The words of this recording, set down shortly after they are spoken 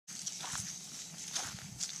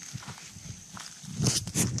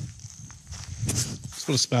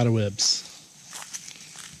full of spider webs.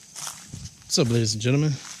 What's up, ladies and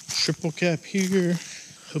gentlemen? Triple Cap here.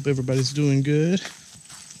 Hope everybody's doing good.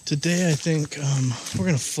 Today I think we're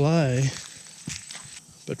gonna fly,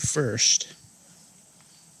 but first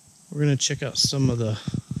we're gonna check out some of the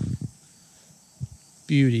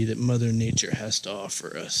beauty that Mother Nature has to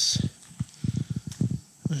offer us.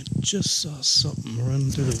 I just saw something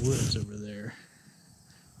run through the woods over there.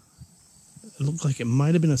 It looked like it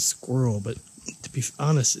might have been a squirrel, but to be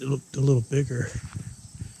honest, it looked a little bigger.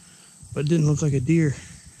 But it didn't look like a deer.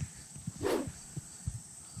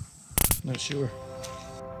 Not sure.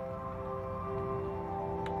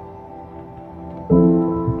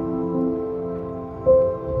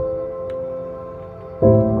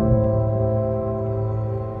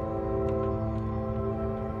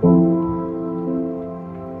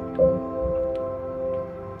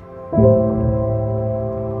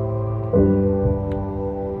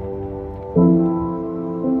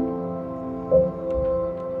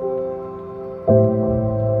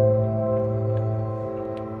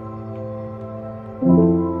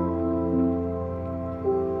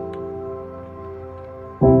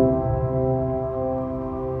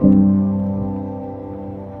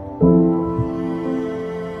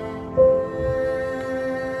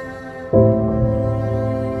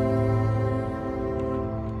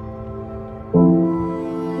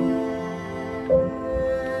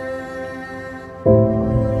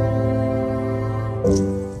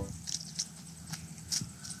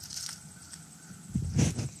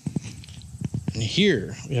 And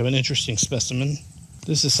here we have an interesting specimen.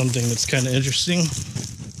 This is something that's kind of interesting.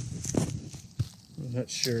 I'm not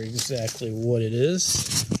sure exactly what it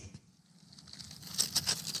is.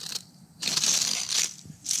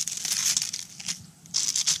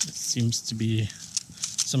 It seems to be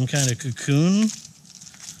some kind of cocoon.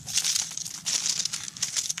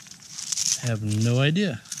 I have no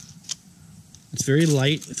idea. It's very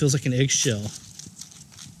light. It feels like an eggshell.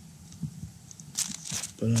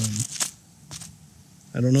 But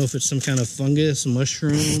I don't know if it's some kind of fungus,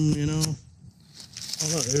 mushroom, you know. Oh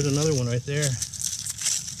look, there's another one right there.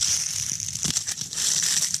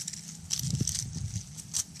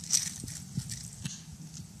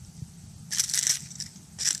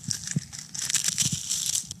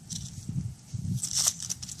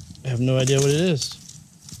 I have no idea what it is.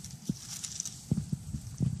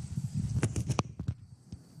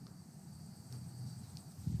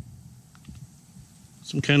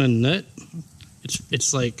 Some kind of nut.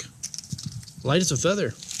 It's like light as a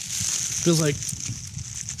feather. Feels like,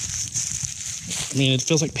 I mean, it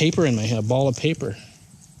feels like paper in my hand, a ball of paper.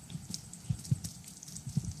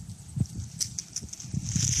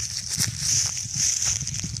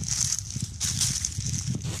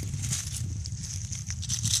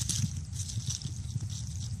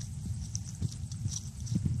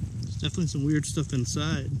 There's definitely some weird stuff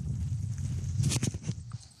inside.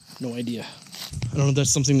 No idea. I don't know if that's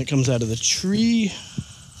something that comes out of the tree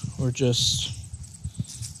or just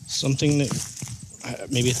something that,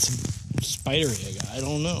 maybe it's a spider egg. I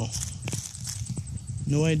don't know.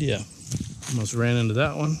 No idea. Almost ran into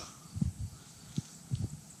that one.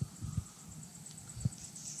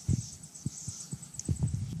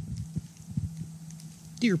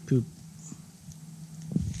 Deer poop.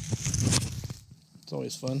 It's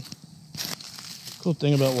always fun. Cool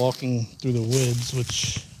thing about walking through the woods,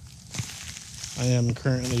 which I am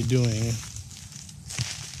currently doing,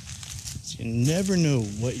 so you never know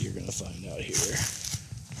what you're going to find out here.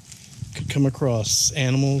 Could come across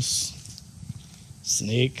animals,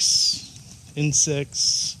 snakes,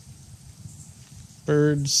 insects,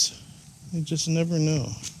 birds. You just never know.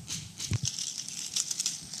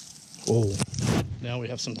 Whoa. Now we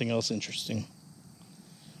have something else interesting.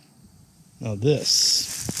 Now this,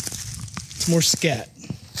 it's more scat.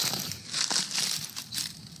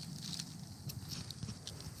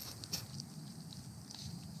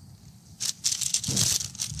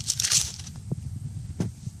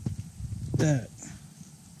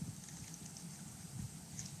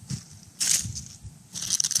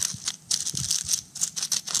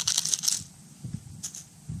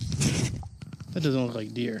 That doesn't look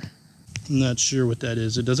like deer. I'm not sure what that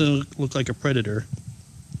is. It doesn't look like a predator.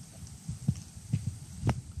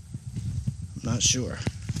 I'm not sure.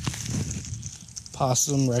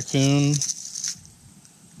 Possum, raccoon.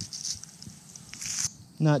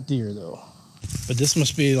 Not deer though. But this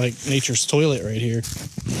must be like nature's toilet right here.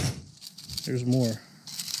 There's more.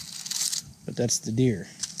 But that's the deer.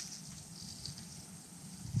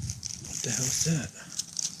 What the hell is that?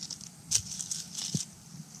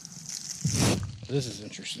 This is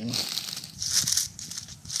interesting.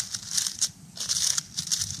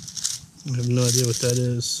 I have no idea what that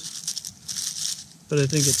is, but I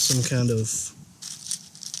think it's some kind of,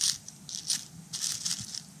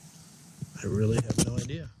 I really have no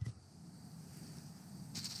idea.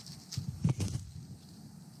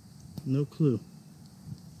 No clue.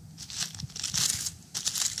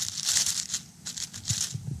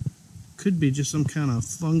 Could be just some kind of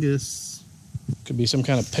fungus. Could be some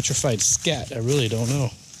kind of petrified scat. I really don't know.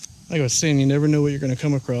 Like I was saying, you never know what you're going to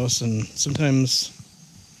come across, and sometimes,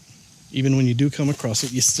 even when you do come across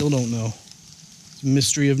it, you still don't know. It's a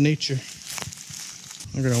mystery of nature.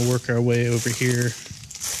 We're going to work our way over here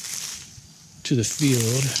to the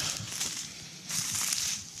field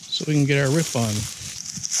so we can get our rip on.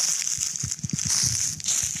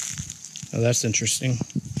 Now that's interesting.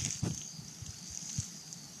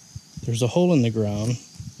 There's a hole in the ground.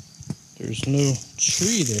 There's no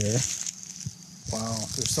tree there. Wow,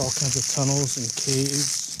 there's all kinds of tunnels and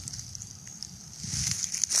caves.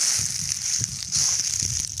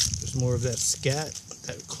 There's more of that scat,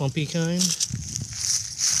 that clumpy kind.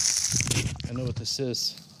 I know what this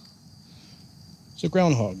is. It's a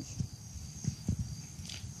groundhog.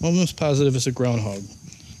 I'm almost positive it's a groundhog.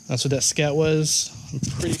 That's what that scat was. I'm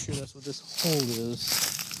pretty sure that's what this hole is.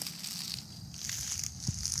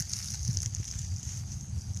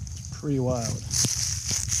 It's pretty wild.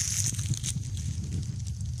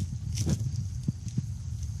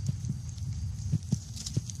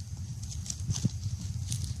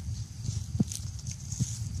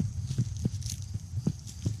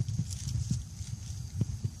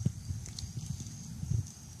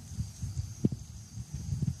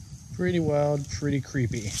 Pretty wild, pretty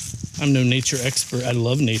creepy. I'm no nature expert. I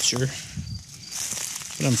love nature,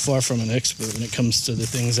 but I'm far from an expert when it comes to the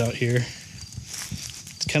things out here.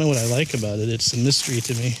 It's kind of what I like about it. It's a mystery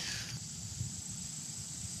to me.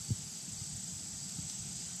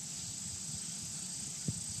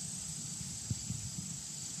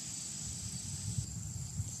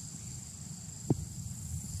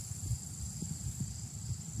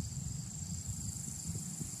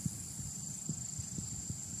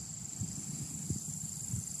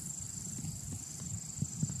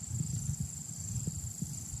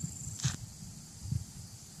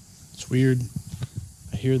 Weird.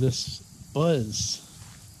 I hear this buzz.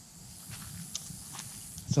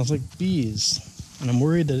 It sounds like bees. And I'm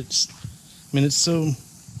worried that it's so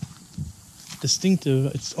distinctive,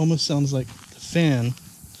 it almost sounds like the fan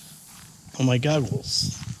on my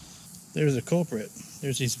goggles. There's a culprit.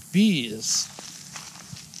 There's these bees.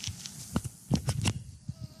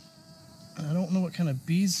 I don't know what kind of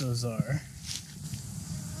bees those are.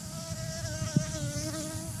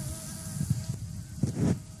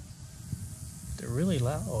 Really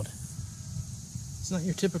loud. It's not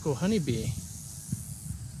your typical honeybee.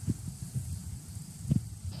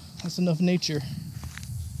 That's enough nature.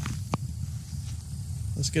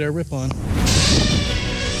 Let's get our rip on.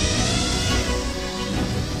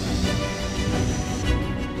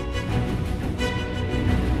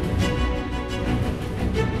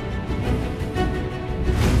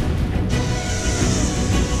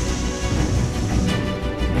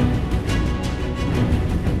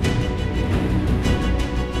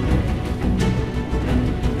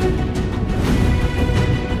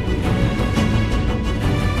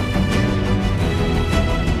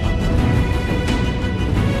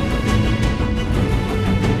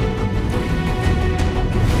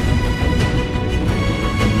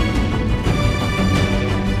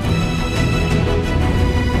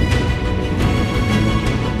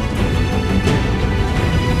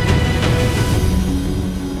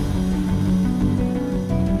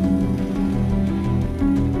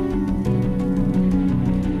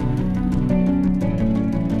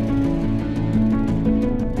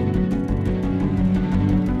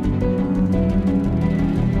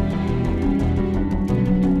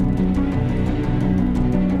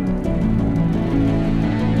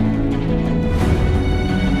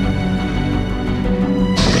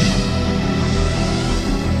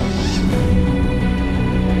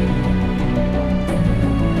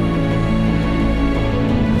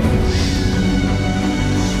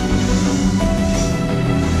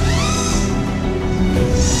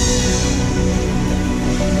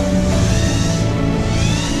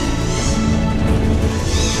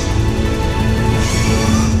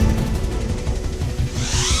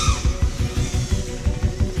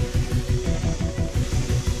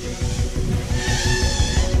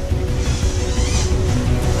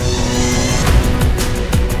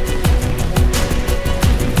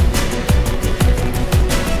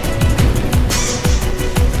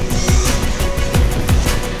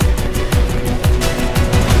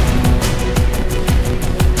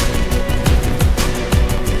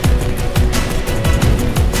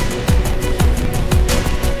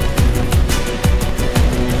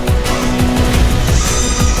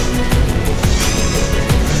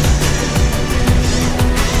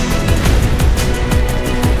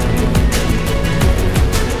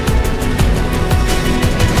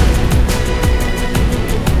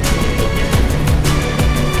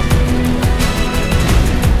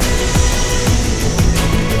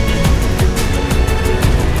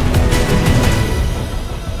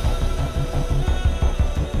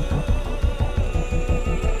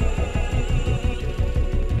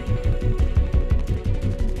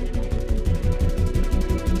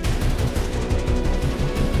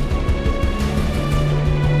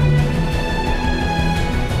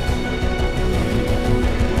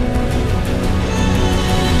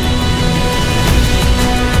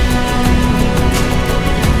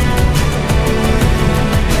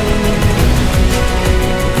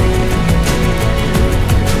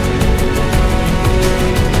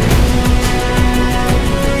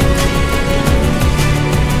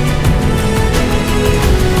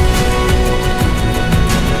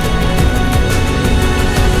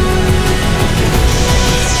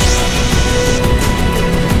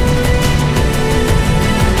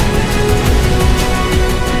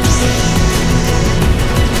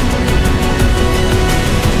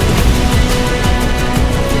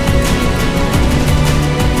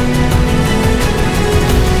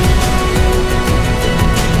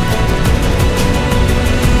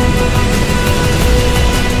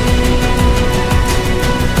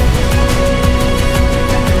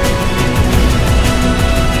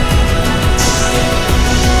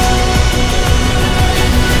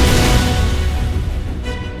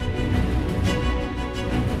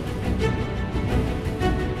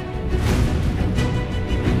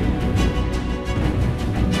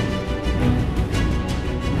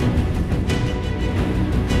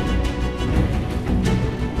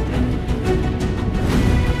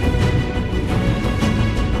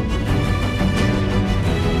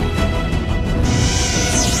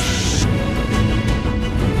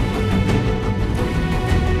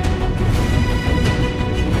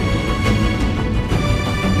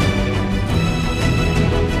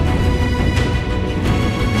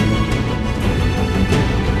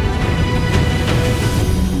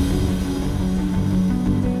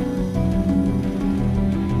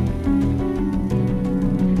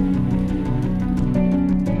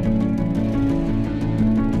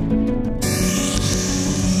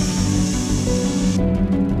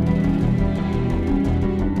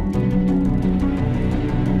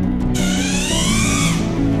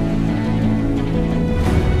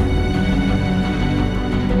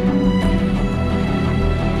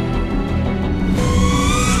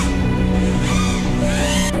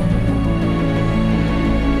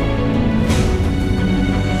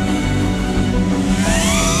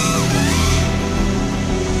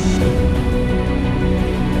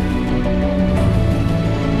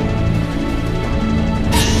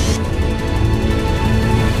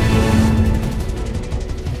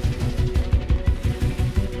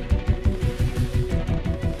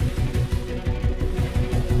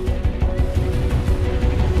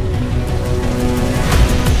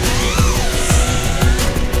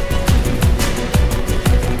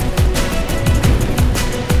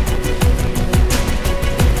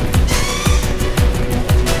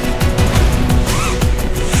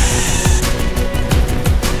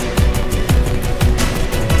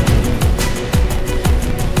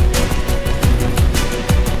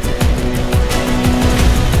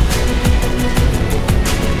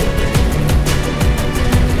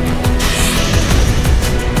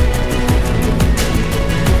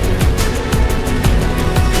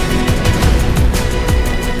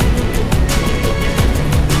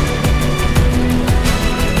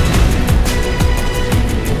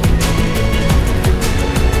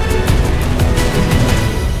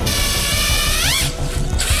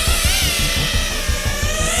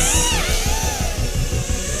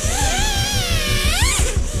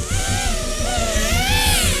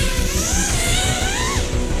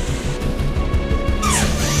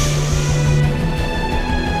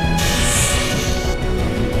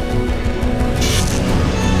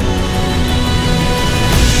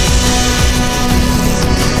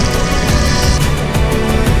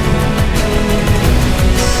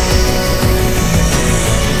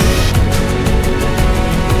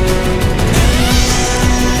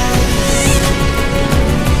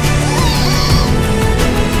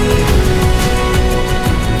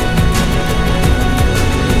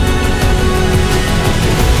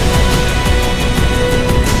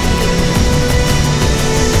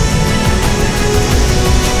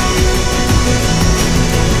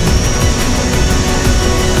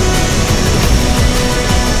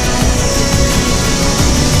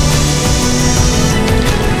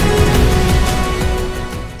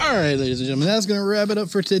 that's going to wrap it up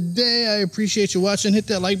for today. I appreciate you watching. Hit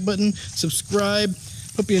that like button, subscribe.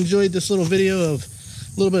 Hope you enjoyed this little video of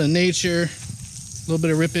a little bit of nature, a little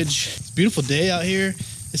bit of rippage. It's a beautiful day out here.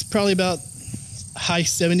 It's probably about high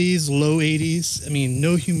 70s, low 80s. I mean,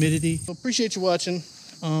 no humidity. So appreciate you watching.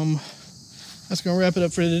 That's going to wrap it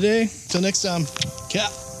up for today. Till next time,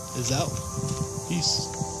 Cap is out.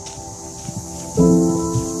 Peace.